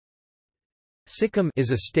Sikkim is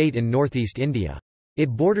a state in northeast India. It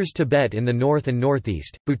borders Tibet in the north and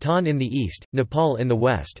northeast, Bhutan in the east, Nepal in the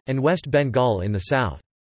west, and West Bengal in the south.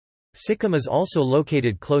 Sikkim is also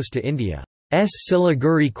located close to India's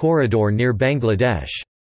Siliguri corridor near Bangladesh.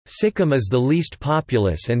 Sikkim is the least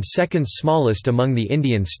populous and second smallest among the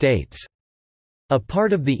Indian states. A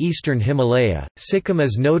part of the eastern Himalaya, Sikkim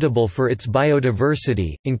is notable for its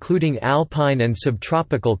biodiversity, including alpine and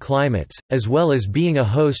subtropical climates, as well as being a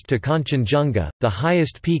host to Kanchenjunga, the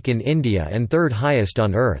highest peak in India and third highest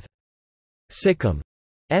on Earth.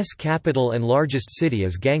 Sikkim's capital and largest city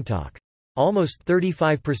is Gangtok. Almost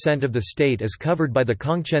 35% of the state is covered by the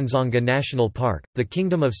Kangchenjunga National Park. The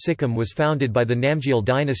Kingdom of Sikkim was founded by the Namgyal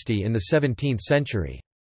dynasty in the 17th century.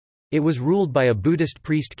 It was ruled by a Buddhist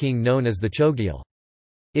priest-king known as the Chogyal.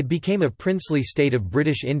 It became a princely state of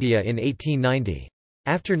British India in 1890.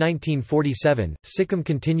 After 1947, Sikkim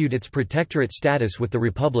continued its protectorate status with the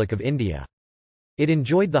Republic of India. It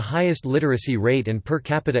enjoyed the highest literacy rate and per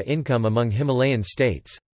capita income among Himalayan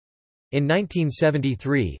states. In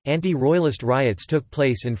 1973, anti-royalist riots took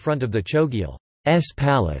place in front of the Chogyal's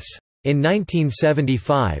palace. In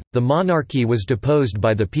 1975, the monarchy was deposed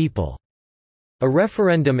by the people. A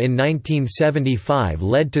referendum in 1975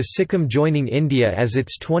 led to Sikkim joining India as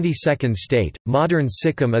its 22nd state. Modern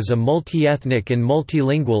Sikkim is a multi-ethnic and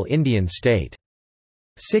multilingual Indian state.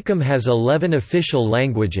 Sikkim has 11 official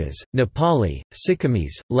languages: Nepali,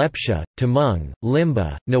 Sikkimese, Lepcha, Tamang,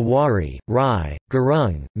 Limbu, Newari, Rai,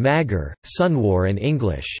 Gurung, Magar, Sunwar and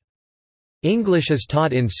English. English is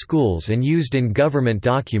taught in schools and used in government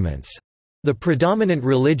documents. The predominant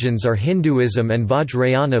religions are Hinduism and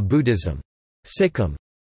Vajrayana Buddhism. Sikkim's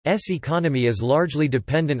economy is largely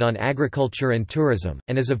dependent on agriculture and tourism,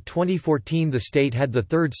 and as of 2014 the state had the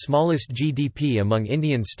third smallest GDP among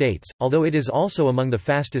Indian states, although it is also among the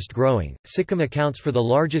fastest growing. Sikkim accounts for the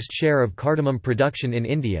largest share of cardamom production in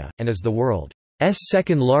India, and is the world's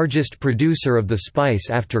second largest producer of the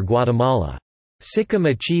spice after Guatemala. Sikkim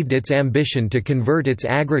achieved its ambition to convert its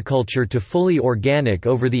agriculture to fully organic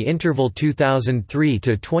over the interval 2003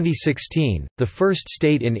 to 2016, the first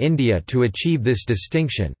state in India to achieve this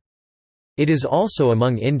distinction. It is also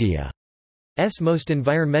among India's most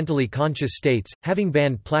environmentally conscious states, having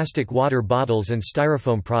banned plastic water bottles and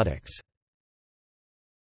styrofoam products.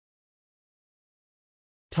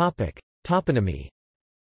 Toponymy.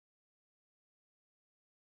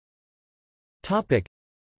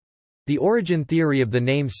 The origin theory of the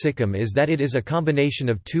name Sikkim is that it is a combination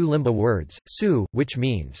of two Limbu words, su, which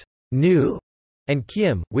means new, and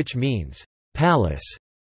kyim, which means palace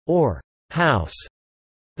or house.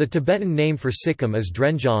 The Tibetan name for Sikkim is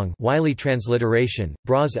Drenjong, Wylie transliteration,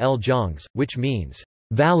 Braz el Jongs, which means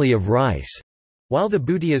valley of rice, while the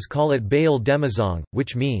Bhutias call it Baal Demazong,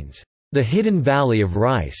 which means the hidden valley of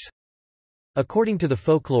rice. According to the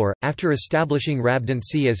folklore, after establishing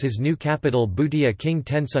Rabdansi as his new capital, Bhutia king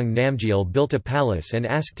Tensung Namgyal built a palace and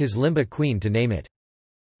asked his Limbu queen to name it.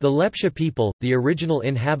 The Lepcha people, the original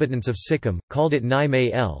inhabitants of Sikkim, called it Nai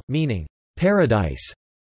May El, meaning paradise.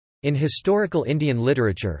 In historical Indian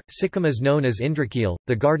literature, Sikkim is known as Indrakeel,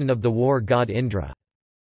 the garden of the war god Indra.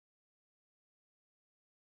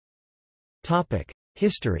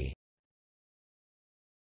 History.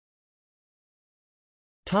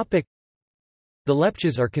 The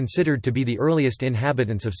Lepchas are considered to be the earliest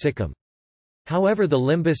inhabitants of Sikkim. However, the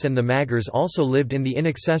Limbus and the Magars also lived in the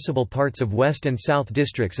inaccessible parts of West and South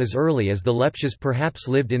districts as early as the Lepchas perhaps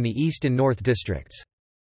lived in the East and North districts.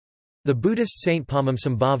 The Buddhist saint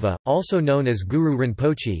Padmasambhava, also known as Guru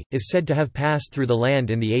Rinpoche, is said to have passed through the land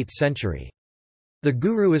in the 8th century. The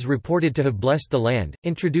Guru is reported to have blessed the land,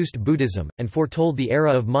 introduced Buddhism, and foretold the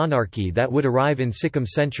era of monarchy that would arrive in Sikkim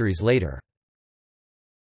centuries later.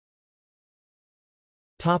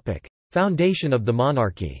 Foundation of the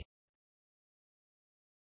monarchy.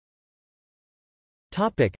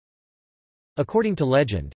 According to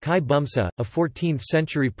legend, Kai Bumsa, a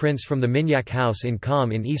 14th-century prince from the Minyak house in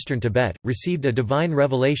Kham in eastern Tibet, received a divine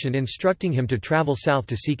revelation instructing him to travel south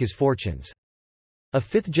to seek his fortunes. A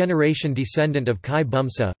fifth-generation descendant of Kai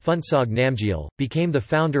Bumsa, Phuntsog Namgyal, became the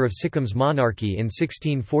founder of Sikkim's monarchy in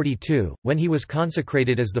 1642, when he was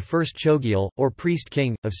consecrated as the first Chogyal, or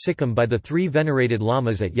priest-king, of Sikkim by the three venerated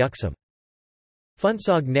lamas at Yuksum.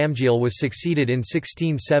 Phuntsog Namgyal was succeeded in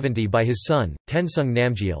 1670 by his son, Tensung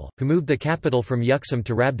Namgyal, who moved the capital from Yuksum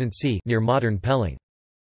to Rabdansi near modern Pelling.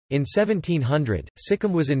 In 1700,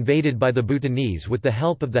 Sikkim was invaded by the Bhutanese with the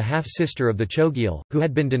help of the half-sister of the Chogyal, who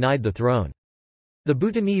had been denied the throne. The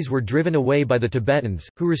Bhutanese were driven away by the Tibetans,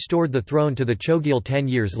 who restored the throne to the Chogyal 10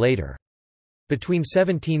 years later. Between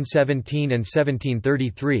 1717 and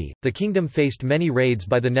 1733, the kingdom faced many raids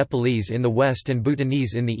by the Nepalese in the west and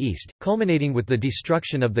Bhutanese in the east, culminating with the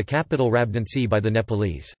destruction of the capital Rabdansi by the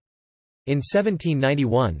Nepalese. In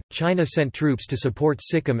 1791, China sent troops to support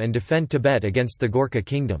Sikkim and defend Tibet against the Gorkha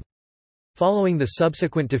kingdom. Following the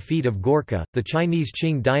subsequent defeat of Gorkha, the Chinese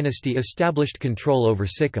Qing dynasty established control over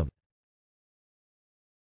Sikkim.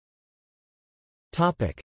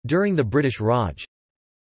 During the British Raj.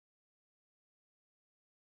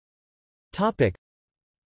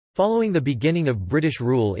 Following the beginning of British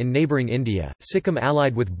rule in neighbouring India, Sikkim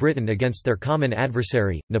allied with Britain against their common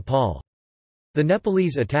adversary, Nepal. The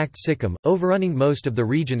Nepalese attacked Sikkim, overrunning most of the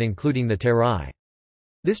region including the Terai.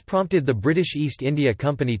 This prompted the British East India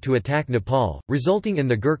Company to attack Nepal, resulting in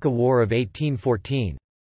the Gurkha War of 1814.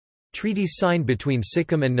 Treaties signed between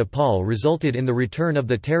Sikkim and Nepal resulted in the return of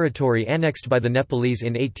the territory annexed by the Nepalese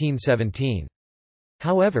in 1817.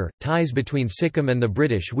 However, ties between Sikkim and the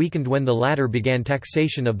British weakened when the latter began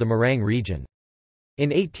taxation of the Marang region. In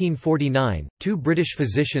 1849, two British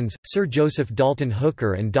physicians, Sir Joseph Dalton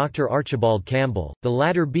Hooker and Dr. Archibald Campbell, the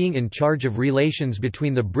latter being in charge of relations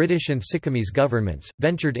between the British and Sikkimese governments,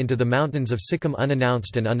 ventured into the mountains of Sikkim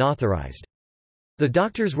unannounced and unauthorised. The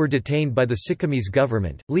doctors were detained by the Sikkimese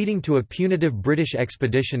government, leading to a punitive British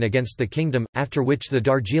expedition against the kingdom, after which the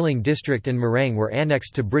Darjeeling district and Marang were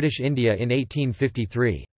annexed to British India in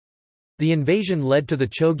 1853. The invasion led to the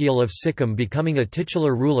Chogyal of Sikkim becoming a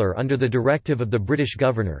titular ruler under the directive of the British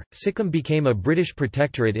governor. Sikkim became a British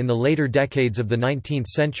protectorate in the later decades of the 19th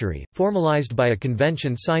century, formalised by a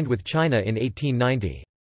convention signed with China in 1890.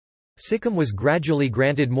 Sikkim was gradually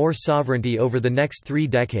granted more sovereignty over the next 3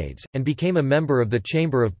 decades, and became a member of the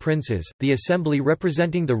Chamber of Princes, the assembly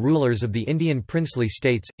representing the rulers of the Indian princely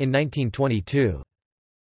states, in 1922.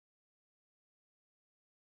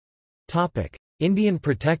 Indian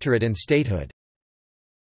protectorate and statehood.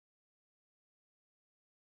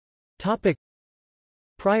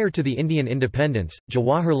 Prior to the Indian independence,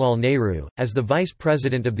 Jawaharlal Nehru, as the Vice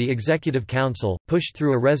President of the Executive Council, pushed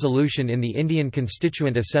through a resolution in the Indian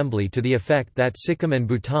Constituent Assembly to the effect that Sikkim and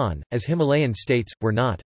Bhutan, as Himalayan states, were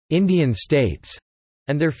not Indian states,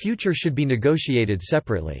 and their future should be negotiated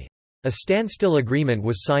separately. A standstill agreement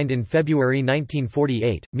was signed in February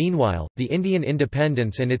 1948. Meanwhile, the Indian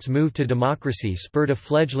independence and its move to democracy spurred a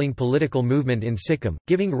fledgling political movement in Sikkim,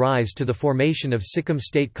 giving rise to the formation of Sikkim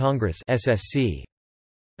State Congress (SSC).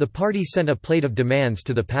 The party sent a plate of demands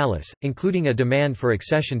to the palace, including a demand for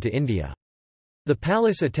accession to India. The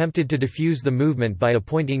palace attempted to defuse the movement by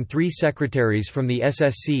appointing 3 secretaries from the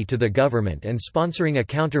SSC to the government and sponsoring a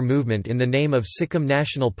counter-movement in the name of Sikkim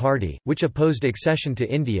National Party, which opposed accession to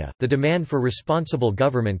India. The demand for responsible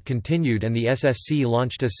government continued and the SSC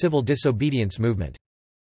launched a civil disobedience movement.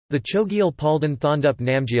 The Chogyal Palden Thondup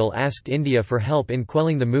Namgyal asked India for help in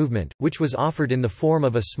quelling the movement, which was offered in the form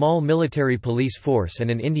of a small military police force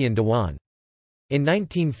and an Indian Dewan. In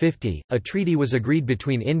 1950, a treaty was agreed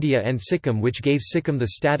between India and Sikkim which gave Sikkim the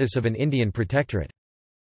status of an Indian protectorate.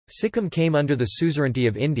 Sikkim came under the suzerainty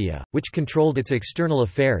of India, which controlled its external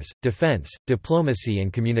affairs, defence, diplomacy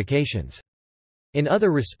and communications. In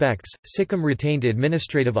other respects, Sikkim retained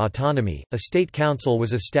administrative autonomy. A state council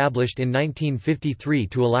was established in 1953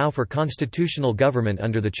 to allow for constitutional government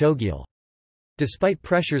under the Chogyal. Despite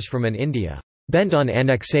pressures from an India bent on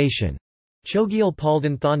annexation, Chogyal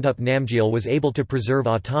Palden Thondup Namgyal was able to preserve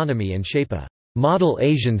autonomy and shape a model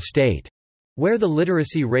Asian state, where the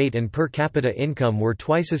literacy rate and per capita income were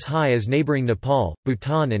twice as high as neighbouring Nepal,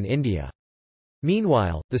 Bhutan and India.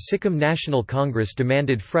 Meanwhile, the Sikkim National Congress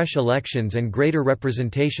demanded fresh elections and greater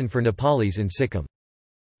representation for Nepalis in Sikkim.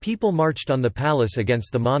 People marched on the palace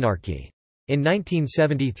against the monarchy. In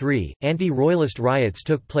 1973, anti-royalist riots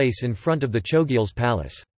took place in front of the Chogyal's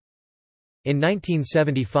palace. In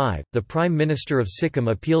 1975, the Prime Minister of Sikkim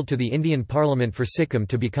appealed to the Indian Parliament for Sikkim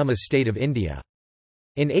to become a state of India.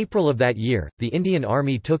 In April of that year, the Indian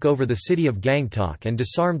Army took over the city of Gangtok and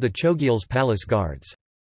disarmed the Chogyal's palace guards.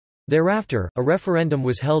 Thereafter, a referendum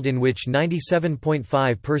was held in which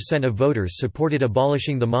 97.5% of voters supported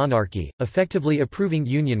abolishing the monarchy, effectively approving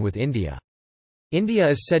union with India. India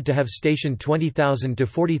is said to have stationed 20,000 to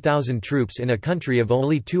 40,000 troops in a country of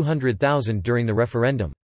only 200,000 during the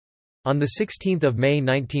referendum. On 16 May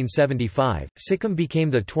 1975, Sikkim became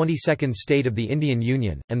the 22nd state of the Indian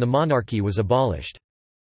Union, and the monarchy was abolished.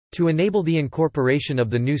 To enable the incorporation of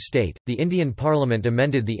the new state, the Indian Parliament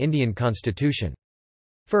amended the Indian Constitution.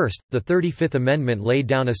 First, the 35th Amendment laid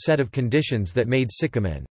down a set of conditions that made Sikkim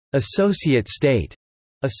an associate state,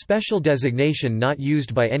 a special designation not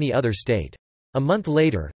used by any other state. A month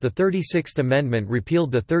later, the 36th Amendment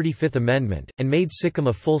repealed the 35th Amendment, and made Sikkim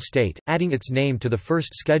a full state, adding its name to the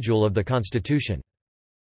first schedule of the constitution.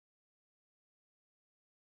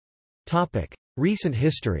 Recent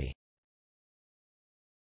history.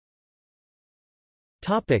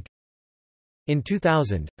 In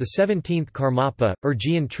 2000, the 17th Karmapa,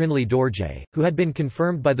 Urgyen Trinley Dorje, who had been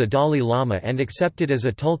confirmed by the Dalai Lama and accepted as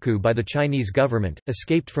a tulku by the Chinese government,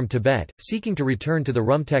 escaped from Tibet, seeking to return to the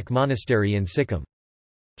Rumtek Monastery in Sikkim.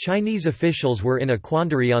 Chinese officials were in a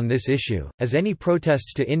quandary on this issue, as any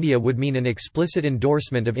protests to India would mean an explicit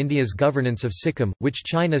endorsement of India's governance of Sikkim, which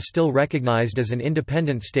China still recognized as an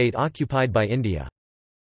independent state occupied by India.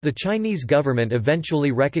 The Chinese government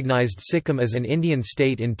eventually recognized Sikkim as an Indian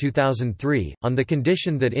state in 2003, on the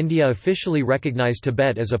condition that India officially recognized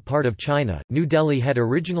Tibet as a part of China. New Delhi had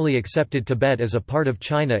originally accepted Tibet as a part of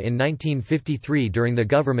China in 1953 during the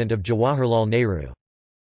government of Jawaharlal Nehru.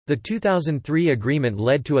 The 2003 agreement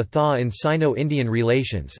led to a thaw in Sino-Indian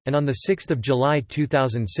relations, and on 6 July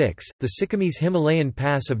 2006, the Sikkimese Himalayan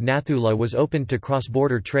pass of Nathula was opened to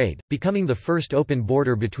cross-border trade, becoming the first open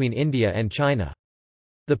border between India and China.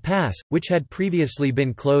 The pass, which had previously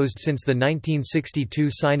been closed since the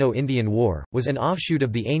 1962 Sino-Indian War, was an offshoot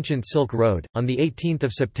of the ancient Silk Road. On 18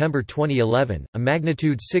 September 2011, a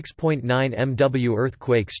magnitude 6.9 MW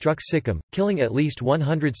earthquake struck Sikkim, killing at least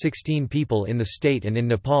 116 people in the state and in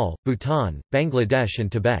Nepal, Bhutan, Bangladesh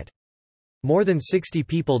and Tibet. More than 60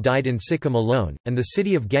 people died in Sikkim alone, and the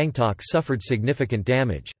city of Gangtok suffered significant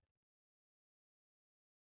damage.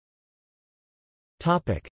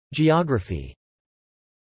 Geography.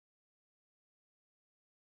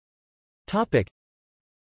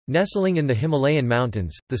 Nestling in the Himalayan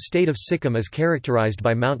mountains, the state of Sikkim is characterized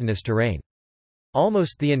by mountainous terrain.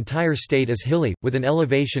 Almost the entire state is hilly, with an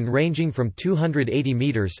elevation ranging from 280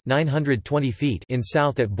 meters (920 feet) in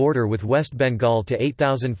south at border with West Bengal to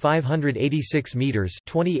 8,586 meters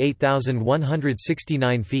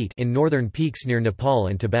 (28,169 feet) in northern peaks near Nepal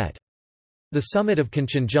and Tibet. The summit of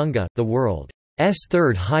Kanchenjunga, the world's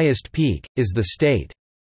third highest peak, is the state's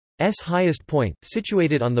highest point,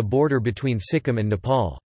 situated on the border between Sikkim and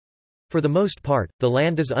Nepal. For the most part, the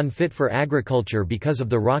land is unfit for agriculture because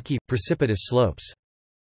of the rocky, precipitous slopes.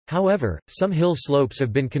 However, some hill slopes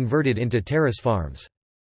have been converted into terrace farms.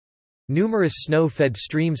 Numerous snow-fed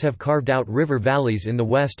streams have carved out river valleys in the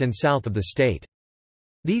west and south of the state.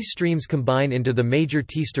 These streams combine into the major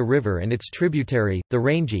Teesta River and its tributary, the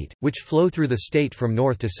Rangeet, which flow through the state from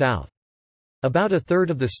north to south. About a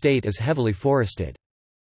third of the state is heavily forested.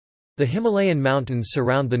 The Himalayan mountains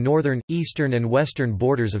surround the northern, eastern and western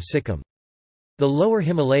borders of Sikkim. The lower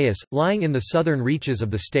Himalayas, lying in the southern reaches of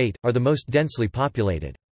the state, are the most densely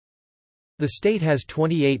populated. The state has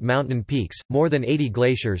 28 mountain peaks, more than 80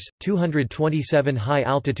 glaciers, 227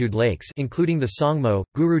 high-altitude lakes including the Songmo,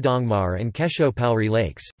 Gurudongmar and Keshopauri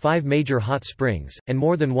lakes, 5 major hot springs, and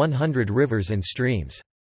more than 100 rivers and streams.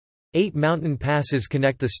 8 mountain passes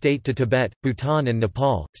connect the state to Tibet, Bhutan and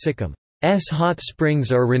Nepal. Sikkim's hot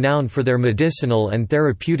springs are renowned for their medicinal and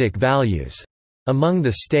therapeutic values. Among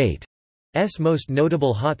the state's most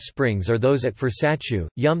notable hot springs are those at Phirsachu,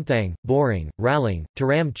 Yumthang, Boring, Raling,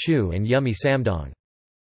 Taram Chu and Yummy Samdong.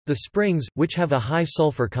 The springs, which have a high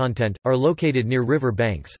sulfur content, are located near river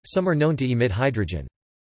banks. Some are known to emit hydrogen.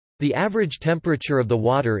 The average temperature of the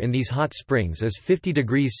water in these hot springs is 50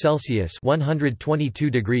 degrees Celsius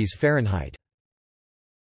 (122 degrees Fahrenheit).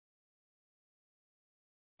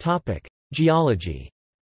 Geology.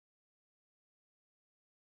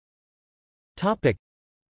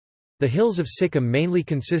 The hills of Sikkim mainly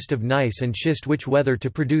consist of gneiss and schist-which weather to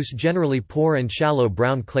produce generally poor and shallow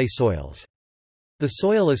brown clay soils. The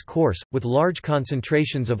soil is coarse, with large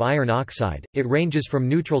concentrations of iron oxide, it ranges from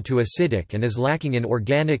neutral to acidic and is lacking in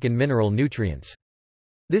organic and mineral nutrients.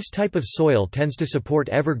 This type of soil tends to support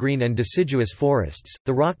evergreen and deciduous forests.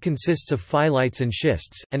 The rock consists of phyllites and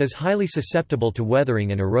schists, and is highly susceptible to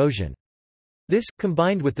weathering and erosion. This,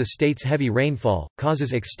 combined with the state's heavy rainfall,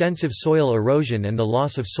 causes extensive soil erosion and the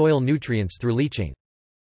loss of soil nutrients through leaching.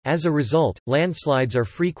 As a result, landslides are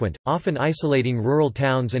frequent, often isolating rural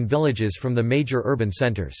towns and villages from the major urban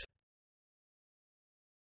centers.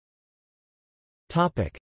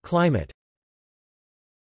 Climate.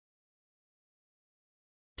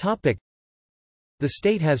 The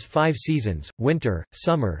state has 5 seasons: winter,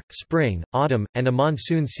 summer, spring, autumn, and a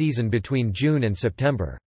monsoon season between June and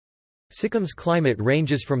September. Sikkim's climate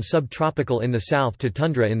ranges from subtropical in the south to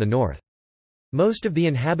tundra in the north. Most of the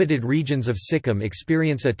inhabited regions of Sikkim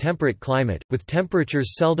experience a temperate climate, with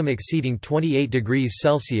temperatures seldom exceeding 28 degrees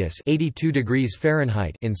Celsius (82 degrees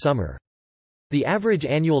Fahrenheit) in summer. The average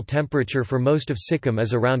annual temperature for most of Sikkim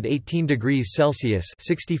is around 18 degrees Celsius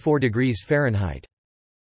 (64 degrees Fahrenheit).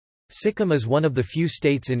 Sikkim is one of the few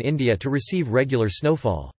states in India to receive regular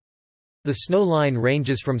snowfall. The snow line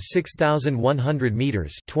ranges from 6,100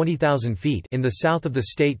 meters (20,000 feet) in the south of the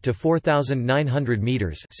state to 4,900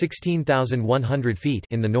 meters (16,100 feet)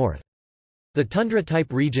 in the north. The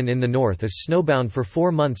tundra-type region in the north is snowbound for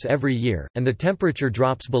 4 months every year, and the temperature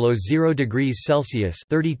drops below 0 degrees Celsius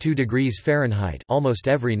 (32 degrees Fahrenheit) almost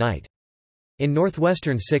every night. In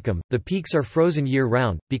northwestern Sikkim, the peaks are frozen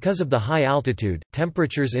year-round. Because of the high altitude,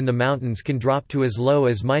 temperatures in the mountains can drop to as low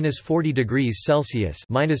as -40 degrees Celsius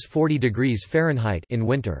 (-40 degrees Fahrenheit) in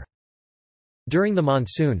winter. During the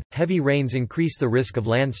monsoon, heavy rains increase the risk of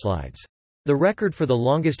landslides. The record for the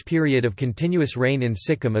longest period of continuous rain in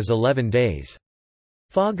Sikkim is 11 days.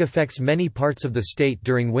 Fog affects many parts of the state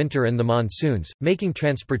during winter and the monsoons, making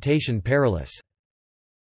transportation perilous.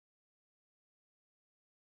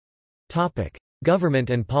 Government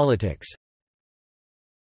and politics.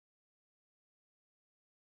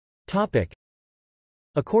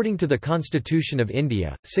 According to the Constitution of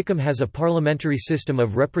India, Sikkim has a parliamentary system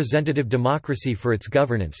of representative democracy for its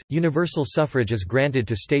governance. Universal suffrage is granted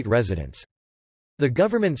to state residents. The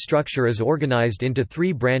government structure is organized into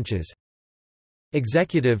 3 branches.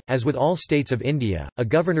 Executive. As with all states of India, a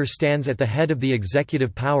governor stands at the head of the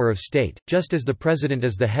executive power of state, just as the president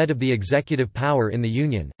is the head of the executive power in the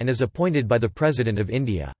Union, and is appointed by the President of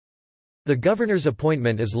India. The governor's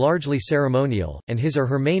appointment is largely ceremonial, and his or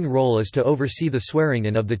her main role is to oversee the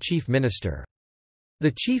swearing-in of the chief minister.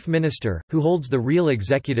 The chief minister, who holds the real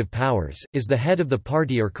executive powers, is the head of the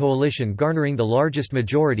party or coalition garnering the largest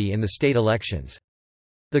majority in the state elections.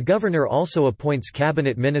 The governor also appoints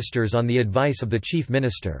cabinet ministers on the advice of the chief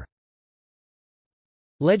minister.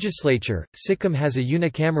 Legislature. Sikkim has a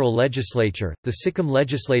unicameral legislature, the Sikkim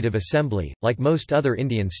Legislative Assembly, like most other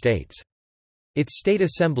Indian states. Its state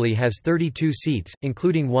assembly has 32 seats,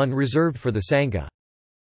 including one reserved for the Sangha.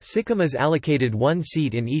 Sikkim is allocated 1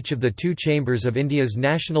 seat in each of the 2 chambers of India's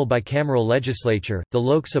national bicameral legislature, the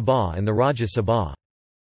Lok Sabha and the Rajya Sabha.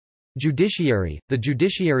 Judiciary. The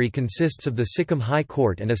judiciary consists of the Sikkim High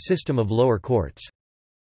Court and a system of lower courts.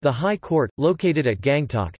 The High Court, located at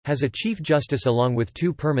Gangtok, has a Chief Justice along with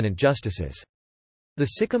 2 permanent justices. The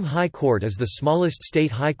Sikkim High Court is the smallest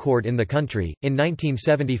state high court in the country. In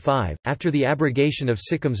 1975, after the abrogation of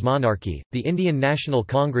Sikkim's monarchy, the Indian National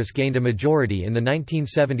Congress gained a majority in the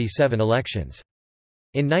 1977 elections.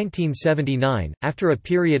 In 1979, after a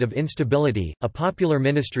period of instability, a popular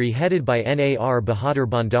ministry headed by Nar Bahadur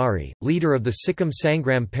Bhandari, leader of the Sikkim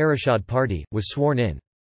Sangram Parishad Party, was sworn in.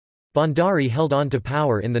 Bhandari held on to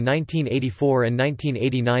power in the 1984 and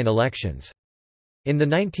 1989 elections. In the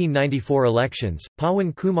 1994 elections,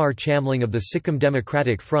 Pawan Kumar Chamling of the Sikkim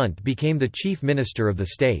Democratic Front became the chief minister of the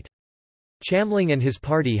state. Chamling and his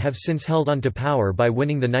party have since held on to power by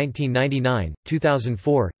winning the 1999,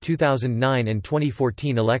 2004, 2009 and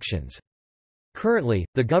 2014 elections. Currently,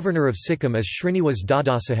 the governor of Sikkim is Srinivas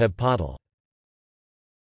Dadasaheb Patil.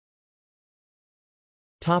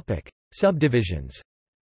 Subdivisions.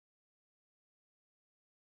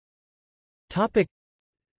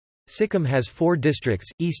 Sikkim has 4 districts: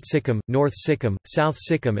 East Sikkim, North Sikkim, South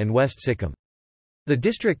Sikkim and West Sikkim. The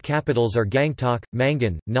district capitals are Gangtok,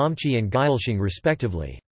 Mangan, Namche and Gyeolsing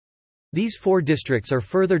respectively. These 4 districts are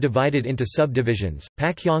further divided into subdivisions.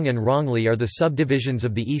 Pakyong and Rongli are the subdivisions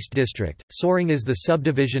of the East District, Soring is the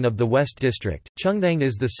subdivision of the West District, Chungthang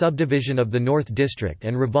is the subdivision of the North District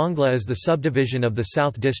and Ravongla is the subdivision of the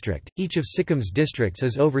South District. Each of Sikkim's districts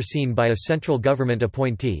is overseen by a central government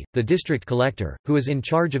appointee, the district collector, who is in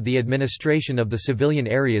charge of the administration of the civilian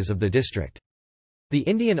areas of the district. The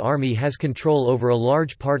Indian Army has control over a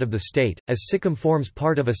large part of the state, as Sikkim forms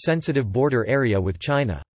part of a sensitive border area with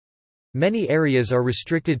China. Many areas are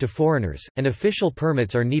restricted to foreigners, and official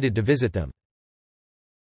permits are needed to visit them.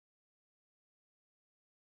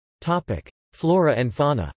 Flora and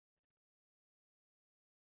fauna.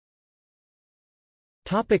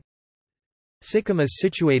 Sikkim is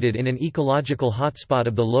situated in an ecological hotspot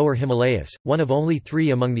of the lower Himalayas, one of only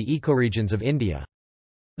 3 among the ecoregions of India.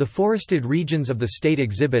 The forested regions of the state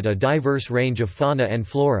exhibit a diverse range of fauna and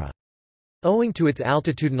flora. Owing to its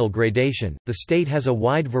altitudinal gradation, the state has a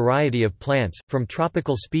wide variety of plants, from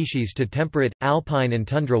tropical species to temperate, alpine and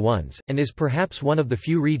tundra ones, and is perhaps one of the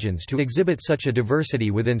few regions to exhibit such a diversity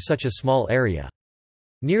within such a small area.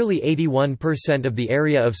 Nearly 81% of the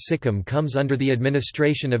area of Sikkim comes under the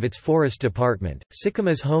administration of its forest department. Sikkim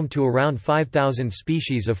is home to around 5,000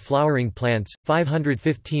 species of flowering plants,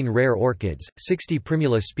 515 rare orchids, 60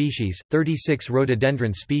 primula species, 36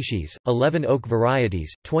 rhododendron species, 11 oak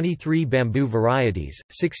varieties, 23 bamboo varieties,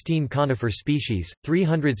 16 conifer species,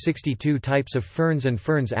 362 types of ferns and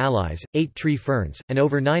ferns allies, 8 tree ferns, and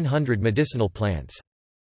over 900 medicinal plants.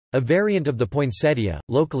 A variant of the poinsettia,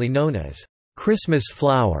 locally known as Christmas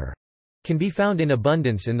flower, can be found in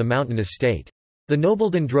abundance in the mountainous state. The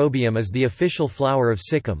noble dendrobium is the official flower of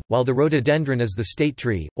Sikkim, while the rhododendron is the state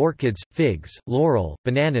tree. Orchids, figs, laurel,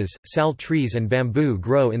 bananas, sal trees and bamboo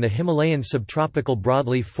grow in the Himalayan subtropical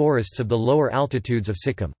broadleaf forests of the lower altitudes of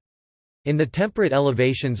Sikkim. In the temperate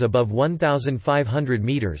elevations above 1,500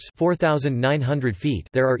 meters (4,900 feet),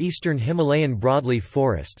 there are eastern Himalayan broadleaf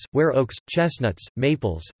forests, where oaks, chestnuts,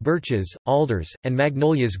 maples, birches, alders, and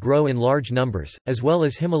magnolias grow in large numbers, as well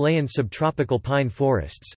as Himalayan subtropical pine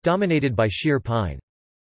forests, dominated by sheer pine.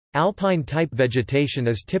 Alpine-type vegetation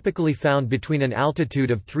is typically found between an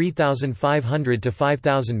altitude of 3,500 to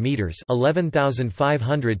 5,000 meters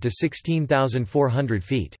 (11,500 to 16,400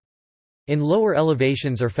 feet). In lower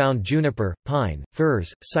elevations are found juniper, pine,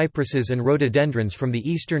 firs, cypresses and rhododendrons from the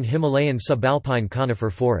eastern Himalayan subalpine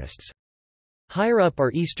conifer forests. Higher up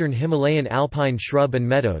are eastern Himalayan alpine shrub and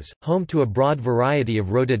meadows, home to a broad variety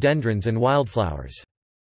of rhododendrons and wildflowers.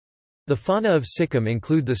 The fauna of Sikkim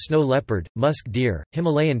include the snow leopard, musk deer,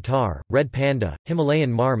 Himalayan tahr, red panda,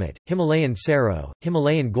 Himalayan marmot, Himalayan serow,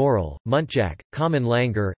 Himalayan goral, muntjac, common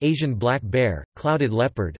langur, Asian black bear, clouded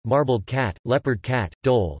leopard, marbled cat, leopard cat,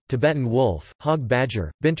 dhole, Tibetan wolf, hog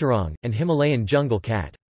badger, binturong, and Himalayan jungle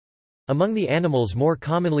cat. Among the animals more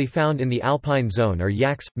commonly found in the alpine zone are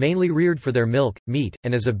yaks, mainly reared for their milk, meat,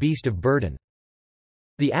 and as a beast of burden.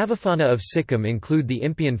 The avifauna of Sikkim include the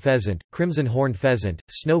Impeyan pheasant, crimson horned pheasant,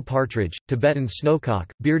 snow partridge, Tibetan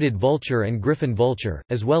snowcock, bearded vulture and griffon vulture,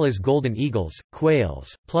 as well as golden eagles,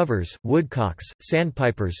 quails, plovers, woodcocks,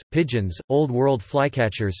 sandpipers, pigeons, Old World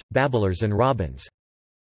flycatchers, babblers and robins.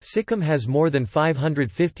 Sikkim has more than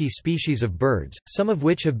 550 species of birds, some of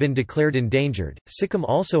which have been declared endangered. Sikkim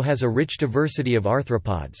also has a rich diversity of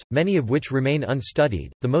arthropods, many of which remain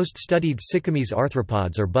unstudied. The most studied Sikkimese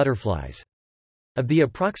arthropods are butterflies. Of the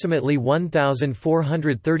approximately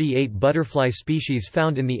 1,438 butterfly species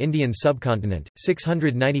found in the Indian subcontinent,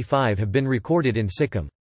 695 have been recorded in Sikkim.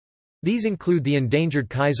 These include the endangered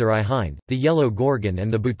Kaiser-i hind, the yellow gorgon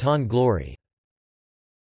and the Bhutan glory.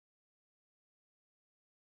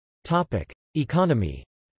 Economy.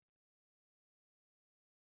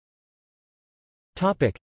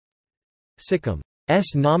 Sikkim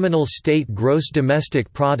S nominal state gross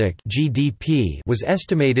domestic product (GDP) was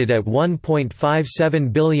estimated at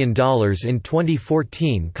 $1.57 billion in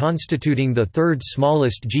 2014, constituting the third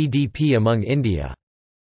smallest GDP among India's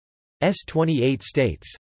 28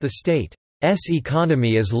 states. The state's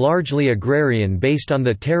economy is largely agrarian based on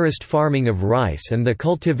the terraced farming of rice and the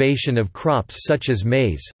cultivation of crops such as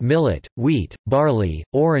maize, millet, wheat, barley,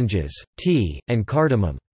 oranges, tea, and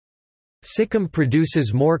cardamom. Sikkim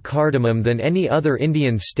produces more cardamom than any other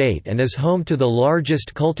Indian state and is home to the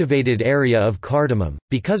largest cultivated area of cardamom.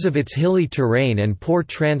 Because of its hilly terrain and poor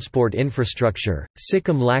transport infrastructure,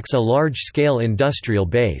 Sikkim lacks a large-scale industrial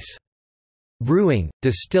base. Brewing,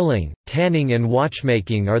 distilling, tanning and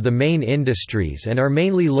watchmaking are the main industries and are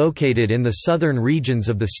mainly located in the southern regions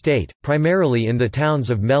of the state, primarily in the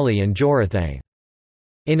towns of Meli and Jorathang.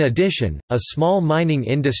 In addition, a small mining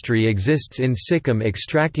industry exists in Sikkim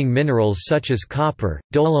extracting minerals such as copper,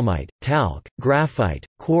 dolomite, talc, graphite,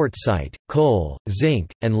 quartzite, coal,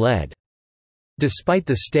 zinc, and lead. Despite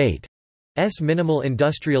the state's minimal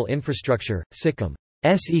industrial infrastructure,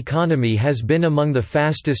 Sikkim's economy has been among the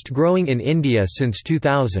fastest growing in India since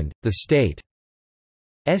 2000. The state's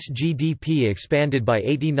GDP expanded by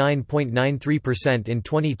 89.93% in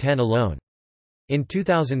 2010 alone. In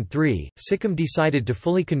 2003, Sikkim decided to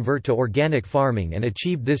fully convert to organic farming and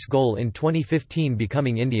achieved this goal in 2015,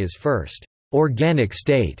 becoming India's first organic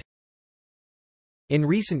state. In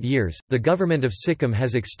recent years, the government of Sikkim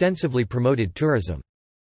has extensively promoted tourism.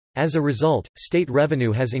 As a result, state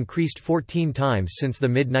revenue has increased 14 times since the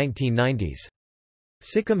mid-1990s.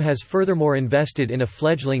 Sikkim has furthermore invested in a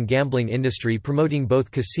fledgling gambling industry promoting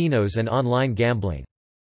both casinos and online gambling.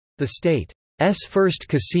 The state's first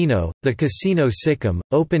casino, the Casino Sikkim,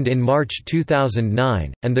 opened in March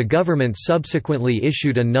 2009, and the government subsequently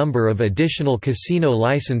issued a number of additional casino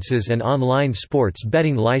licenses and online sports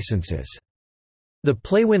betting licenses. The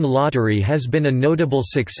Playwin lottery has been a notable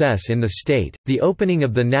success in the state. The opening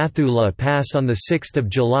of the Nathula Pass on 6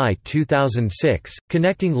 July 2006,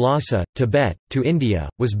 connecting Lhasa, Tibet, to India,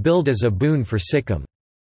 was billed as a boon for Sikkim's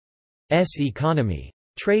economy.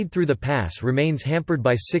 Trade through the pass remains hampered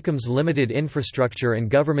by Sikkim's limited infrastructure and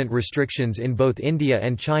government restrictions in both India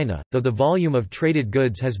and China, though the volume of traded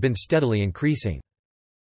goods has been steadily increasing.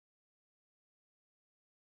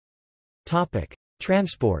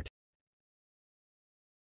 Transport.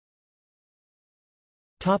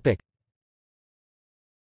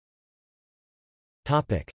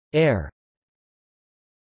 Air.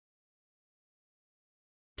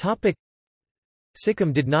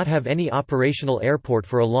 Sikkim did not have any operational airport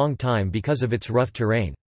for a long time because of its rough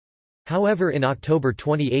terrain. However, in October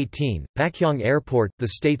 2018, Pakyong Airport, the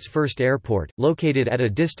state's first airport, located at a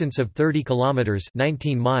distance of 30 kilometers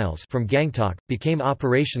 (19 miles) from Gangtok, became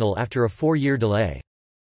operational after a 4-year delay.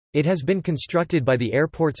 It has been constructed by the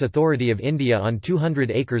Airports Authority of India on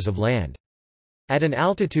 200 acres of land. At an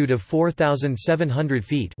altitude of 4,700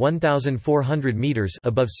 feet (1,400 meters)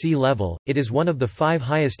 above sea level, it is one of the 5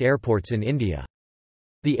 highest airports in India.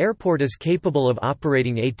 The airport is capable of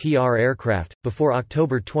operating ATR aircraft. Before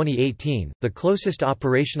October 2018, the closest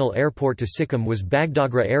operational airport to Sikkim was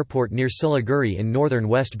Bagdogra Airport near Siliguri in northern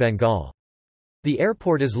West Bengal. The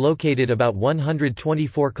airport is located about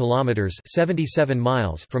 124 kilometers (77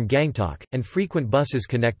 miles) from Gangtok, and frequent buses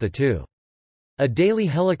connect the two. A daily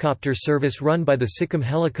helicopter service run by the Sikkim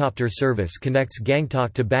Helicopter Service connects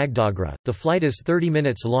Gangtok to Bagdogra. The flight is 30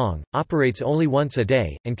 minutes long, operates only once a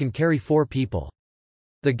day, and can carry 4 people.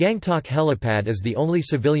 The Gangtok helipad is the only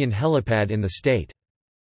civilian helipad in the state.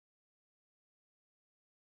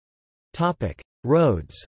 Topic: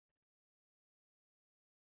 Roads.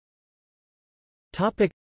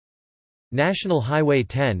 Topic: National Highway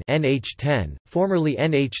 10 (NH10), formerly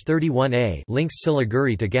NH31A, links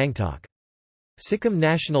Siliguri to Gangtok. Sikkim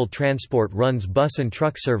National Transport runs bus and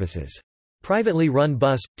truck services. Privately run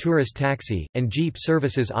bus, tourist taxi, and jeep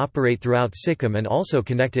services operate throughout Sikkim and also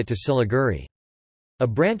connect it to Siliguri. A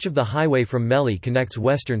branch of the highway from Meli connects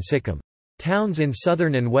western Sikkim. Towns in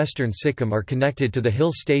southern and western Sikkim are connected to the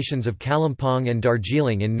hill stations of Kalimpong and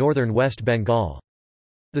Darjeeling in northern West Bengal.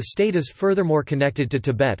 The state is furthermore connected to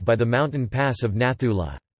Tibet by the mountain pass of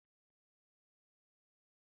Nathula.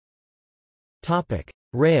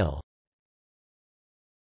 Rail.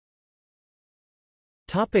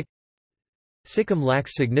 Sikkim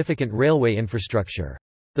lacks significant railway infrastructure.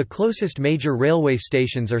 The closest major railway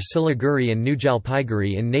stations are Siliguri and New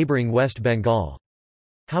Jalpaiguri in neighbouring West Bengal.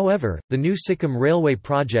 However, the new Sikkim Railway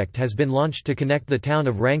project has been launched to connect the town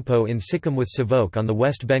of Rangpo in Sikkim with Savok on the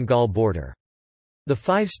West Bengal border. The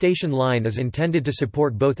 5-station line is intended to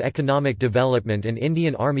support both economic development and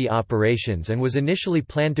Indian Army operations and was initially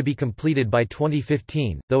planned to be completed by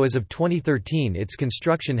 2015, though as of 2013 its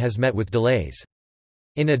construction has met with delays.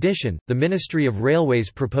 In addition, the Ministry of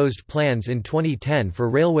Railways proposed plans in 2010 for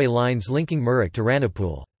railway lines linking Muruk to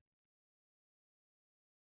Ranipul.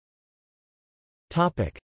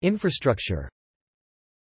 Infrastructure.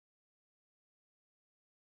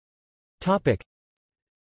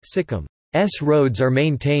 Sikkim's roads are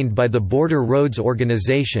maintained by the Border Roads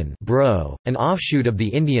Organisation (BRO), an offshoot of the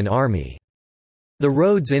Indian Army. The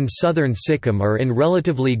roads in southern Sikkim are in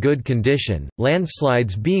relatively good condition,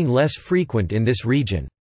 landslides being less frequent in this region.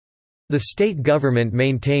 The state government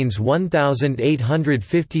maintains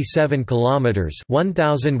 1,857 kilometers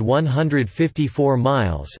 (1,154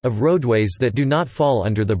 miles) of roadways that do not fall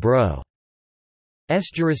under the BRO's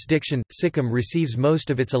jurisdiction. Sikkim receives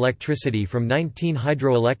most of its electricity from 19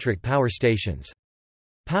 hydroelectric power stations.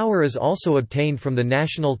 Power is also obtained from the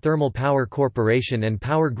National Thermal Power Corporation and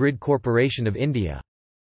Power Grid Corporation of India.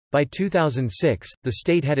 By 2006, the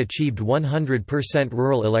state had achieved 100%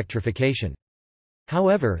 rural electrification.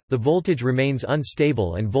 However, the voltage remains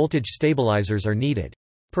unstable and voltage stabilizers are needed.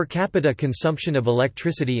 Per capita consumption of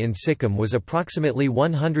electricity in Sikkim was approximately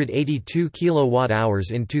 182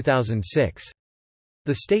 kWh in 2006.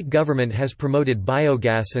 The state government has promoted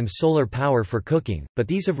biogas and solar power for cooking, but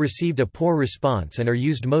these have received a poor response and are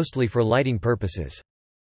used mostly for lighting purposes.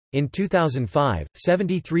 In 2005,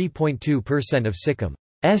 73.2% of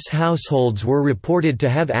Sikkim's households were reported to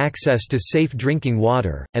have access to safe drinking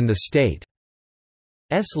water, and the state's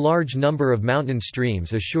large number of mountain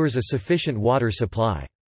streams assures a sufficient water supply.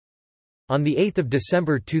 On 8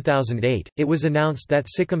 December 2008, it was announced that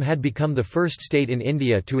Sikkim had become the first state in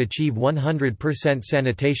India to achieve 100%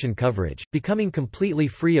 sanitation coverage, becoming completely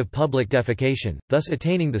free of public defecation, thus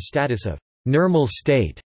attaining the status of normal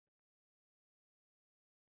state.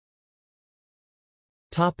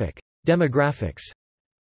 Demographics.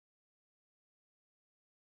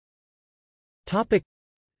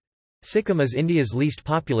 Sikkim is India's least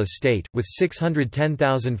populous state, with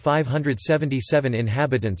 610,577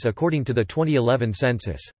 inhabitants according to the 2011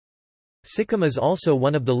 census. Sikkim is also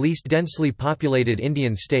one of the least densely populated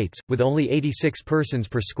Indian states, with only 86 persons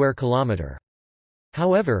per square kilometre.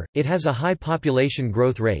 However, it has a high population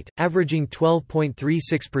growth rate, averaging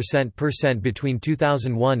 12.36% between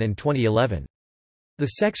 2001 and 2011. The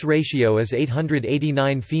sex ratio is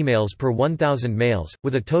 889 females per 1,000 males,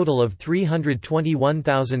 with a total of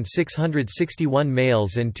 321,661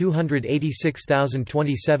 males and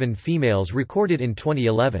 286,027 females recorded in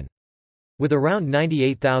 2011. With around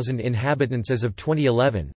 98,000 inhabitants as of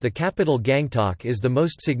 2011, the capital Gangtok is the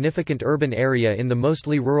most significant urban area in the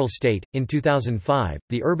mostly rural state. In 2005,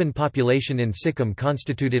 the urban population in Sikkim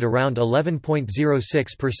constituted around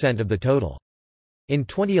 11.06% of the total. In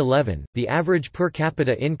 2011, the average per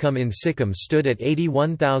capita income in Sikkim stood at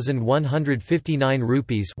 81,159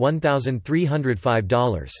 rupees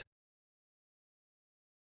 $1,305.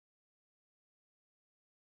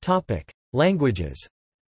 Topic: Languages.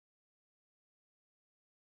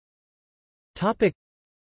 Topic: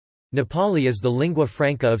 Nepali is the lingua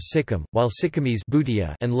franca of Sikkim, while Sikkimese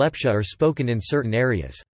and Lepcha are spoken in certain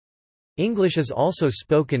areas. English is also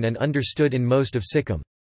spoken and understood in most of Sikkim.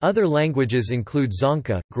 Other languages include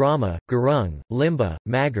Dzongkha, Grama, Gurung, Limba,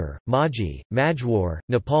 Magar, Maji, Majwar,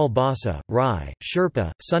 Nepal Basa, Rai,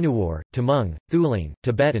 Sherpa, Sunuwar, Tamang, Thuling,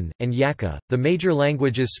 Tibetan, and Yakka. The major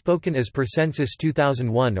languages spoken as per Census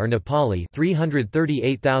 2001 are Nepali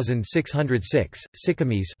 338,606,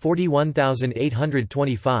 Sikkimese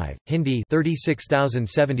 41,825, Hindi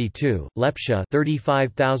 36,072, Lepcha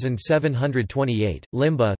 35,728,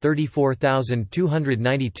 Limba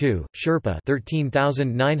 34,292, Sherpa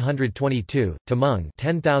 13,922, Tamang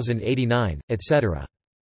 10,089, etc.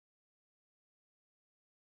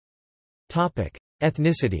 Topic: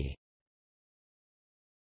 Ethnicity.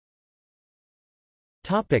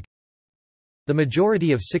 Topic: The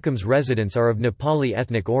majority of Sikkim's residents are of Nepali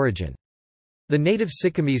ethnic origin. The native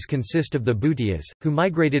Sikkimese consist of the Bhutias, who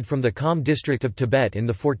migrated from the Kham district of Tibet in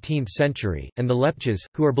the 14th century, and the Lepchas,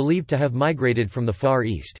 who are believed to have migrated from the Far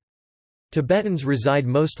East. Tibetans reside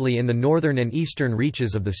mostly in the northern and eastern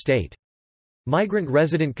reaches of the state. Migrant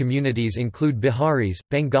resident communities include Biharis,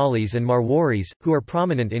 Bengalis and Marwaris, who are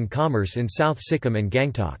prominent in commerce in South Sikkim and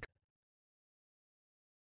Gangtok.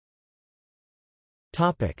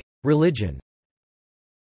 Religion.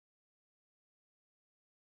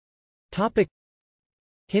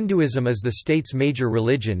 Hinduism is the state's major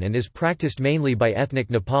religion and is practiced mainly by ethnic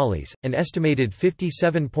Nepalis. An estimated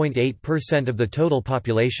 57.8% of the total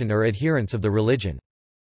population are adherents of the religion.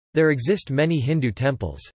 There exist many Hindu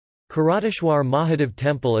temples. Karateshwar Mahadev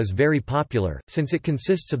Temple is very popular, since it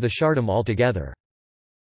consists of the Shardam altogether.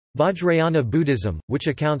 Vajrayana Buddhism, which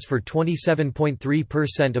accounts for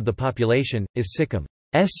 27.3% of the population, is Sikkim's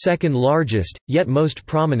second largest, yet most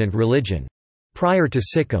prominent religion. Prior to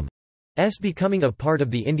Sikkim's becoming a part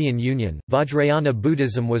of the Indian Union, Vajrayana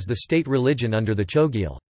Buddhism was the state religion under the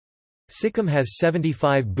Chogyal. Sikkim has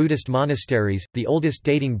 75 Buddhist monasteries, the oldest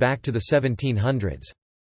dating back to the 1700s.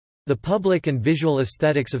 The public and visual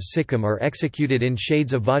aesthetics of Sikkim are executed in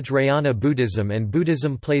shades of Vajrayana Buddhism, and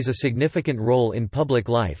Buddhism plays a significant role in public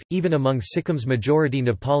life, even among Sikkim's majority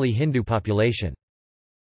Nepali Hindu population.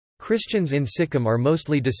 Christians in Sikkim are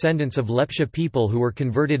mostly descendants of Lepcha people who were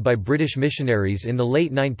converted by British missionaries in the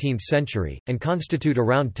late 19th century, and constitute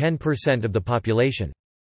around 10% of the population.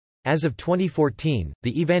 As of 2014,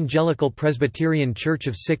 the Evangelical Presbyterian Church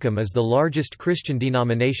of Sikkim is the largest Christian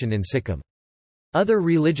denomination in Sikkim. Other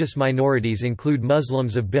religious minorities include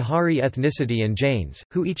Muslims of Bihari ethnicity and Jains,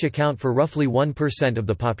 who each account for roughly 1% of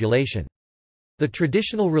the population. The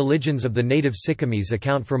traditional religions of the native Sikkimese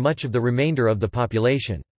account for much of the remainder of the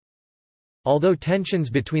population. Although tensions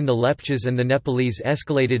between the Lepchas and the Nepalese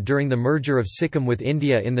escalated during the merger of Sikkim with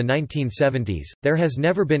India in the 1970s, there has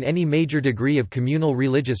never been any major degree of communal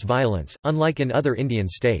religious violence, unlike in other Indian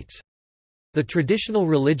states. The traditional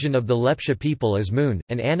religion of the Lepcha people is Moon,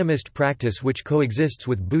 an animist practice which coexists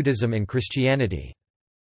with Buddhism and Christianity.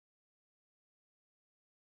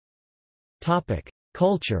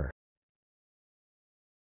 Culture.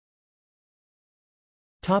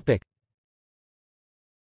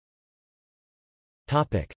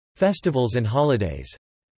 Festivals and holidays.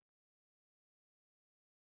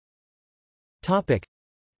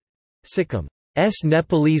 Sikkim's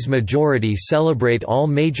Nepalese majority celebrate all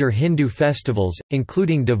major Hindu festivals,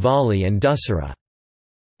 including Diwali and Dussehra.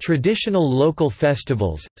 Traditional local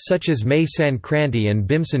festivals, such as May Sankranti and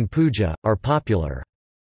Bhimsan Puja, are popular.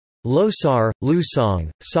 Losar,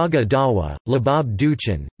 Lusong, Saga Dawa, Labab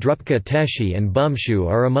Duchen, Drupka Teshi and Bumshu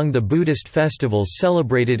are among the Buddhist festivals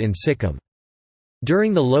celebrated in Sikkim.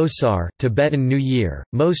 During the Losar, Tibetan New Year,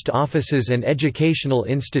 most offices and educational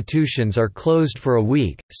institutions are closed for a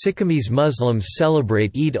week. Sikkimese Muslims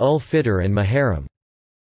celebrate Eid-ul-Fitr and Muharram.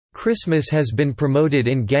 Christmas has been promoted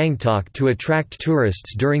in Gangtok to attract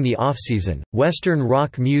tourists during the off-season. Western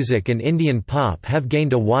rock music and Indian pop have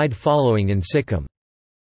gained a wide following in Sikkim.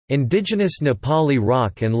 Indigenous Nepali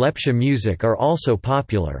rock and Lepcha music are also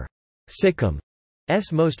popular. Sikkim's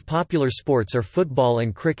most popular sports are football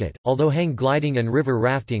and cricket, although hang gliding and river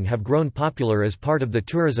rafting have grown popular as part of the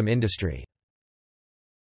tourism industry.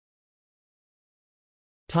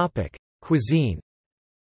 Cuisine.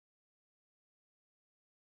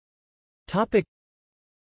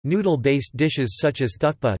 Noodle-based dishes such as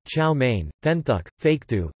thukpa, chow mein, phenthuk,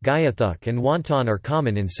 phaekthu, gyathuk and wonton are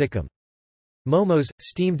common in Sikkim. Momos,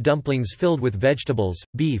 steamed dumplings filled with vegetables,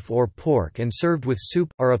 beef or pork and served with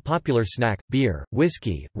soup, are a popular snack. Beer,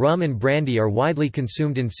 whiskey, rum and brandy are widely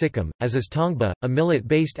consumed in Sikkim, as is tongba, a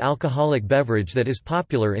millet-based alcoholic beverage that is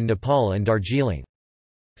popular in Nepal and Darjeeling.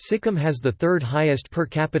 Sikkim has the third highest per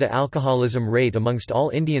capita alcoholism rate amongst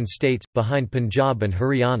all Indian states, behind Punjab and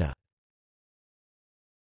Haryana.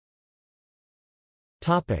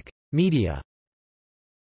 Media.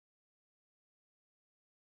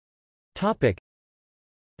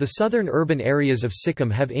 The southern urban areas of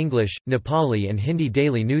Sikkim have English, Nepali and Hindi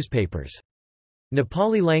daily newspapers.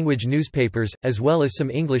 Nepali-language newspapers, as well as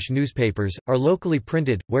some English newspapers, are locally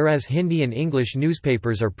printed, whereas Hindi and English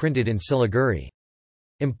newspapers are printed in Siliguri.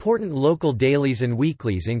 Important local dailies and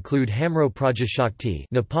weeklies include Hamro Prajashakti,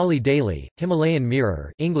 Nepali Daily, Himalayan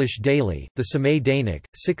Mirror, English Daily, the Samay Dainik,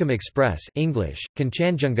 Sikkim Express, English,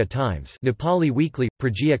 Kanchanjunga Times, Nepali Weekly,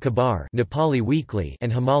 Prajya Khabar, Nepali Weekly,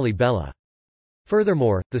 and Himali Bella.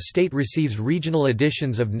 Furthermore, the state receives regional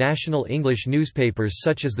editions of national English newspapers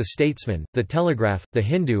such as The Statesman, The Telegraph, The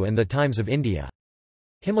Hindu and The Times of India.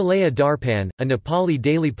 Himalaya Darpan, a Nepali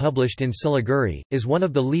daily published in Siliguri, is one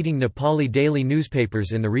of the leading Nepali daily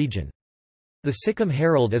newspapers in the region. The Sikkim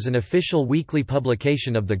Herald is an official weekly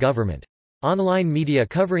publication of the government. Online media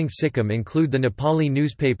covering Sikkim include the Nepali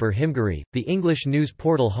newspaper Himgiri, the English news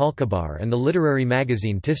portal Halkabar and the literary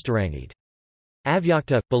magazine Tistarangit.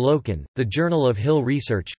 Avyakta, Balokan, the Journal of Hill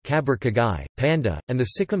Research, Kabar Kagai, Panda, and the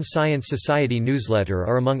Sikkim Science Society newsletter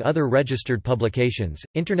are among other registered publications.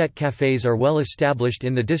 Internet cafes are well established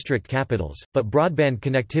in the district capitals, but broadband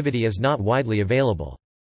connectivity is not widely available.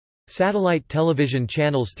 Satellite television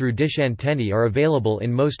channels through dish antennae are available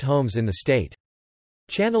in most homes in the state.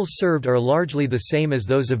 Channels served are largely the same as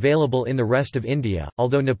those available in the rest of India,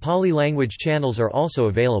 although Nepali language channels are also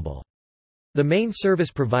available. The main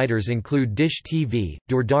service providers include Dish TV,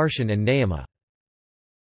 Doordarshan and Nayama.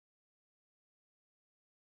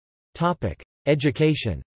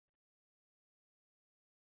 Education.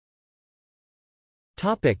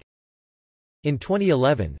 In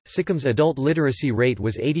 2011, Sikkim's adult literacy rate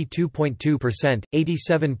was 82.2%,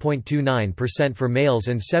 87.29% for males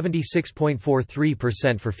and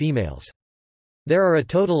 76.43% for females. There are a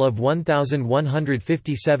total of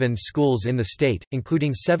 1,157 schools in the state,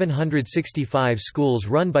 including 765 schools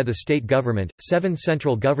run by the state government, 7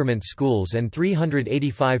 central government schools and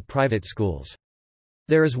 385 private schools.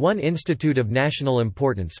 There is 1 institute of national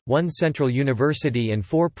importance, 1 central university and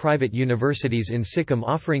 4 private universities in Sikkim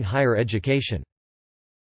offering higher education.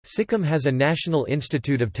 Sikkim has a National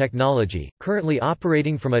Institute of Technology, currently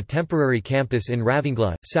operating from a temporary campus in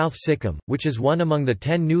Ravingla, South Sikkim, which is one among the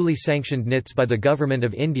 10 newly sanctioned NITs by the Government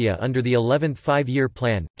of India under the 11th Five-Year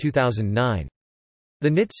Plan, 2009. The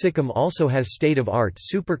NIT Sikkim also has state-of-art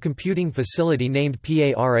supercomputing facility named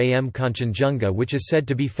PARAM Kanchanjunga, which is said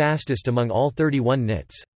to be fastest among all 31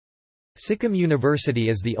 NITs. Sikkim University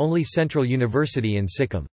is the only central university in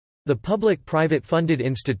Sikkim. The public-private funded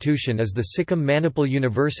institution is the Sikkim Manipal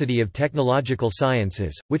University of Technological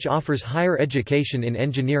Sciences, which offers higher education in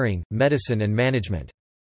engineering, medicine and management.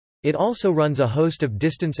 It also runs a host of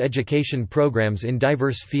distance education programs in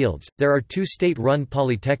diverse fields. There are 2 state-run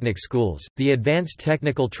polytechnic schools, the Advanced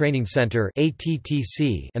Technical Training Center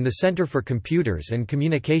 (ATTC) and the Center for Computers and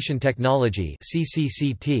Communication Technology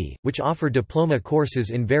 (CCCT), which offer diploma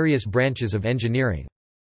courses in various branches of engineering.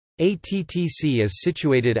 ATTC is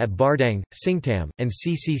situated at Bardang, Singtam, and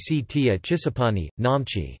CCCT at Chisapani,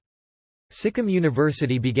 Namchi. Sikkim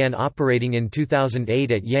University began operating in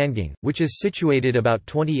 2008 at Yangang, which is situated about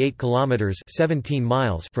 28 kilometers (17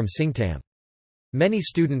 miles) from Singtam. Many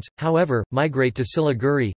students, however, migrate to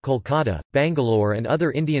Siliguri, Kolkata, Bangalore and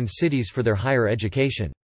other Indian cities for their higher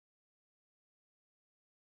education.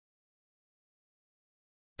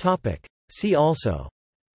 See also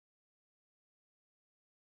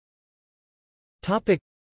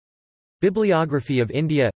Bibliography of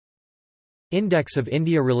India, Index of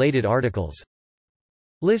India-related articles,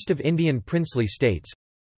 List of Indian princely states,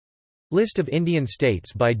 List of Indian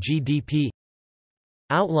states by GDP,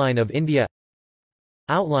 Outline of India,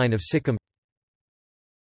 Outline of Sikkim.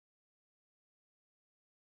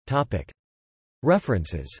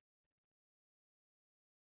 References.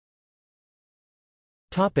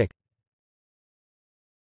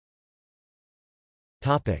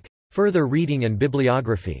 Further reading and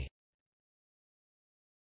bibliography.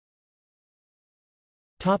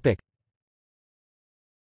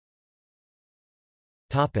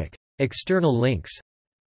 External links.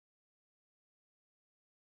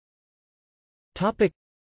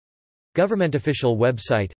 Government official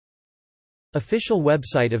website, official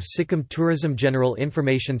website of Sikkim Tourism, General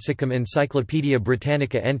information, Sikkim Encyclopaedia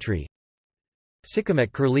Britannica entry, Sikkim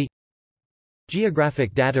at Curlie,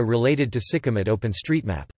 geographic data related to Sikkim at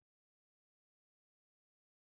OpenStreetMap.